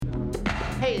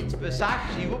Hey, it's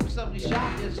Versace. Whoops, somebody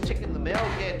shot. There's a check in the mail.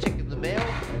 Yeah, check in the mail.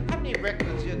 How many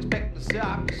records you expect to sell?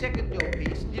 After second your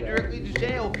piece, you directly to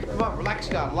jail. Come on, relax,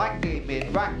 God. Like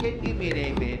amen. Right, kid, give me an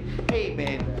amen.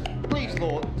 Amen. Please,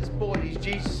 Lord, this boy is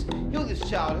Jesus. Heal this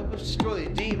child. Help us destroy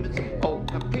the demons. Oh,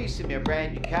 a piece of me, a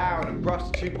brand new car and a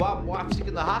prostitute. One wife sick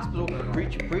in the hospital.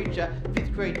 Preacher.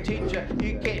 Fifth grade teacher.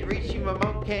 You can't reach me. My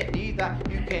mom can't either.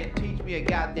 You can't teach me a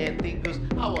goddamn thing, cause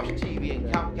I watch TV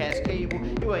and Comcast cable.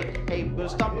 You ain't able to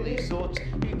stop with these thoughts.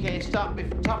 You can't stop me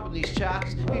from topping these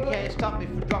charts. You can't stop me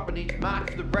from dropping each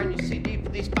mark for the brand new CD for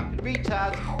these fucking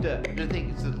retards. The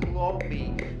thing is that all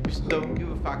me, just don't give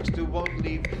a fuck, still won't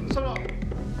leave. So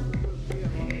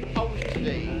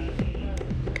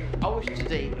I wish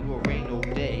today it will rain all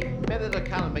day. Maybe that I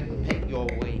can't make them hate your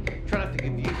way. Trying to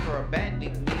forgive you for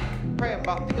abandoning me. Pray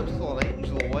about think I'm still an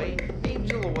angel away.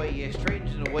 Angel away, yeah,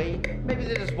 strangers away. Maybe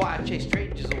that is why I chase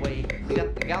strangers away. They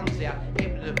got the guns out,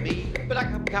 aiming at me. But I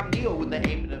can come near when they're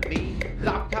aiming at me. But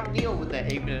I can come near when they're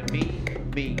aiming at me.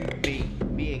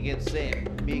 Me against them.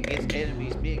 Me against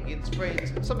enemies, me against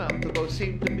friends. Somehow the both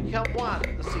seem to become one.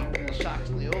 The sea full of sharks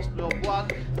and they all smell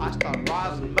blood. I start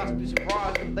rising, must be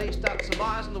surprised when they start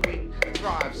surmising. The wind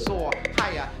thrive, soar,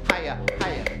 higher,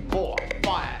 more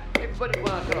fire. Everybody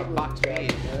wanna try to box me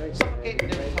in.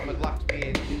 Suffocating every time it locks me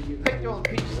in. Pick their own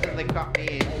pieces and they crop me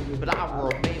in. But I will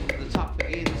remain when the top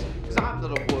begins. Cause I'm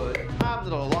not a word, I'm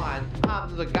not a line.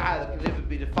 I'm not a guy that can never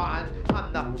be defined.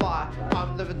 I'm not fly,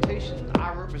 I'm levitation.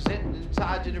 I represent an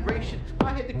entire generation.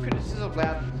 I hear the criticism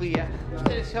loud and clear.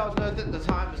 Let us all know that the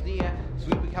time is near. So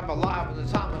we become alive in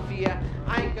the time of fear.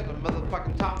 I ain't got a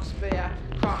motherfucking time to spare.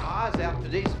 Cry my eyes out for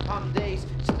days upon days.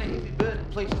 Just a heavy burden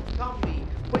places become me.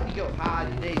 When you go hard,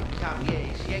 your days become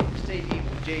years. You ain't the stadium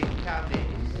for J's become days.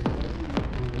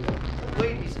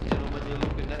 Ladies and gentlemen, you're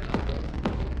looking at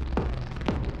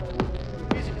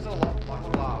music is a lot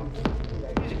like love.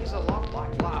 Music is a lot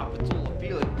like love. It's all a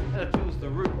feeling, and it fills the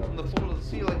room from the floor to the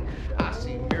ceiling. I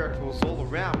see miracles all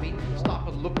around me. Stop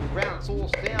and look around, it's all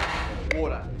astounding.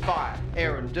 Water, fire,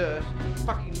 air and dirt.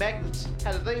 Fucking magnets,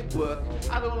 how do they work?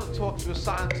 I don't want to talk to a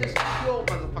scientist. You're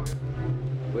motherfucker.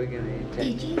 We're gonna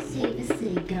take. Did you see the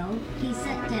seagull? He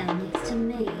sat down next to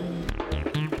me.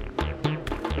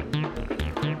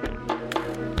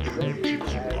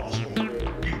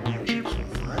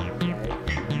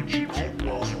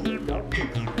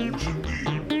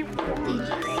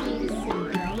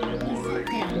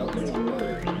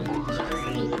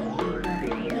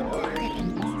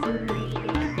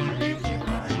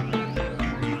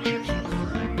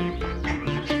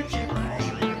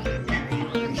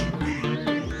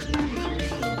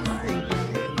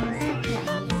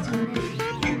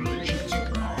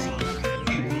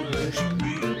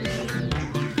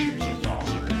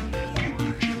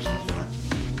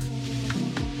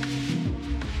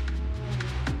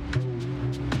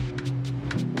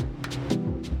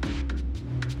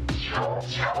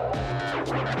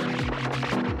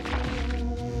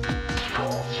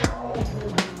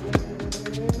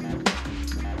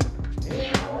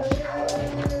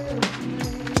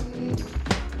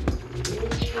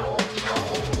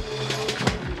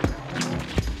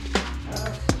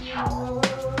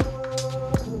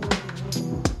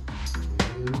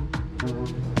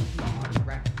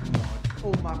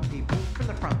 All my people from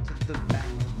the front to the back,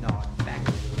 nod.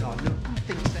 No, who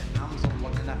thinks that arms are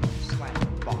long enough to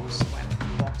slap box.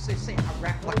 They say I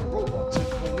rap like a robot, so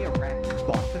call me a rap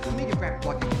bot. But for me to rap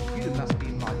like a computer must be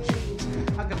in my genes.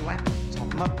 I got a laptop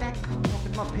on my back,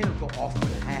 pocket my pen will go off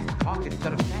with a half cock. It's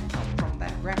got a fat top from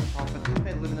that rap profit.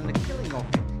 Been living in a killing off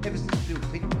it ever since Bill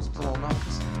Clinton was still on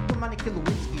office. The money killer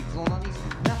Lewinsky flown on his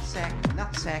nutsack.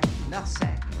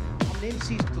 I'm an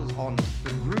MC still on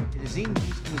the root, it is in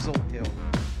Houston is all hell.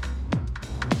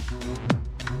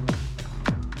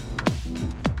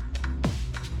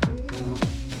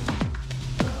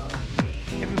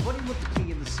 Everybody with the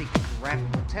key and the secret to rap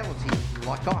mortality,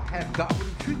 like I have got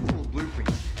with a truthful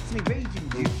blueprints. It's an evasion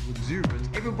due to exuberance.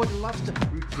 Everybody loves to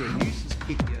root their nuisance,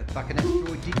 hit the earth like an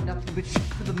asteroid, did nothing but shoot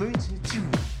for the moons and two.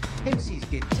 MCs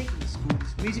get taken to school,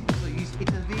 this music so use it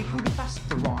as a vehicle to bust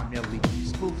the rhyme, now lead to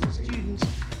school for students.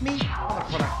 Me, I'm a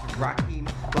product of Rakim,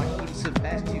 like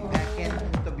Sebastian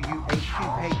Pacan, W.A.Q.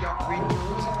 Hey Doc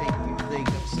Renewals, they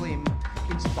got slim,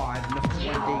 inspired enough to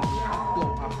one day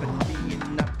blow up and be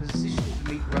in a position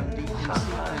to meet Run Deep and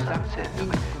see conduct into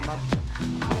the mud.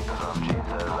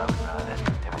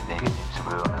 Everything seems to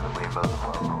real, another way for the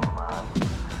world mine.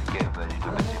 Get ready to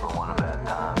receive a one of that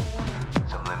time.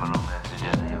 Subliminal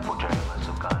messages infiltrating my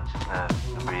subconscious nerves.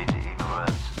 The bridge to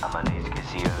ignorance. On my knees can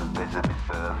see her, bits of it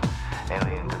serve.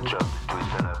 Alien constructed,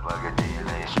 twisting up like a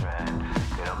DNA strand.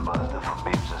 Get them busted from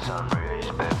beams of sun rays.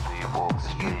 Bad for your walks.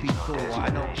 before I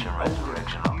know you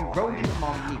rolling them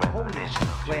on me, holding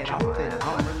where then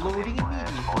I'm reloading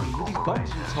immediately with these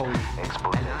bombs and told.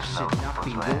 And I should not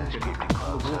be walking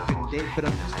on the walking dead, but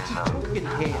I'm just too talking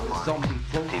here, the zombie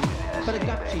floating. But I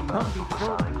got you Monday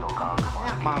floating.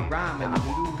 Out my rhyming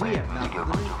noodle, we have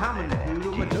nothing in common,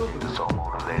 noodle, maneuver.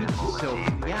 Beat yourself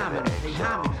in the arm and pay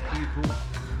homage, people.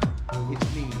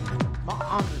 It's me. My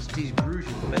honesty's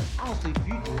brutal, but it's honestly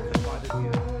futile if I do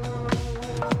you.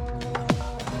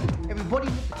 Everybody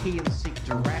with the key and seek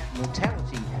to wrap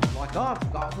mortality like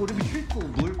I've got would be truthful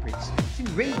blueprints. It's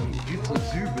enraging, youthful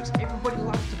exuberance. Everybody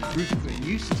likes to prove for a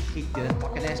nuisance kick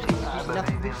like an ass being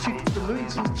nothing but shoot the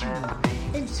loons and tunes.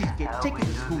 MCs get taken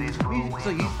to school with music so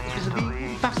used because of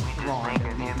being fast blind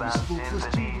and school for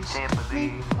students.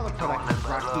 Me, I'm a product of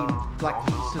Rocky, Black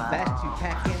Keys, Sebastian,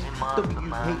 Pac-Man,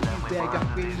 WHU, bag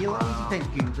up in your lazy,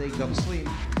 thank you, they got slim.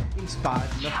 Inspired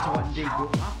enough to one day go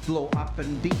up, blow up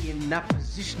and be in that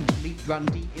position to meet Run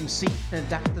DMC and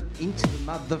adapt them into the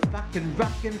motherfucking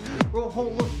rockin' Raw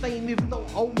Hall of Fame, even though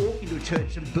I'll walk into a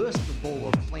church and burst the ball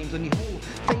of flames on your Hall of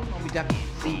Fame. I'll be ducking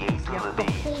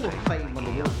the Hall of Fame on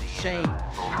the wall of shame.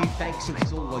 You fakes think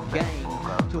it's all a game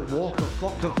to walk a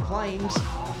flock of flames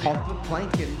off the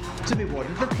planking. To me, what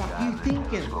the fuck are you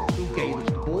thinking? Little gay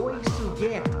little boy, so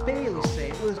yeah, fairly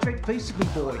sad. Well, it's very basically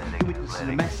boy. You're witnessing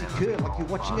a massacre like you're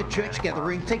watching a church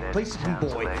gathering take place, looking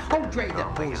boy. Oh, Dre,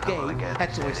 that boy's gay.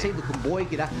 That's all I say, looking boy.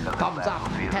 Get a thumbs up,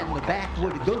 pat in the back,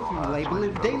 where to go through the label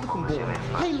every day, looking boy.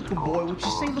 Hey, looking boy, what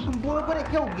you say, looking boy? What the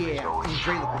hell, yeah? I'm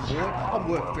Dre, looking boy. I'm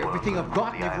worth for everything I've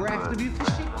got, never after you for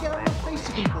shit. Get on my face,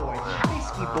 looking boy.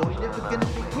 Basically, boy, never gonna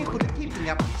be capable of keeping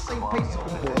up the same pace,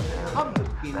 looking boy. I'm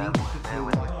beginning to feel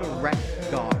like a rap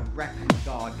god.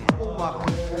 All my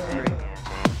people drink.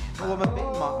 Well, I'm a bit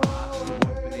my ass to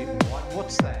work with him.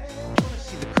 What's that?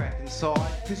 See the crack inside,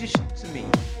 cause you're shit to me.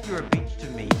 You're a bitch to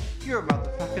me. You're a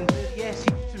motherfucking dirty ass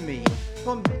hitch to me.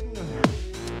 I'm betting.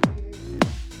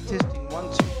 Testing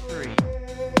 1, 2,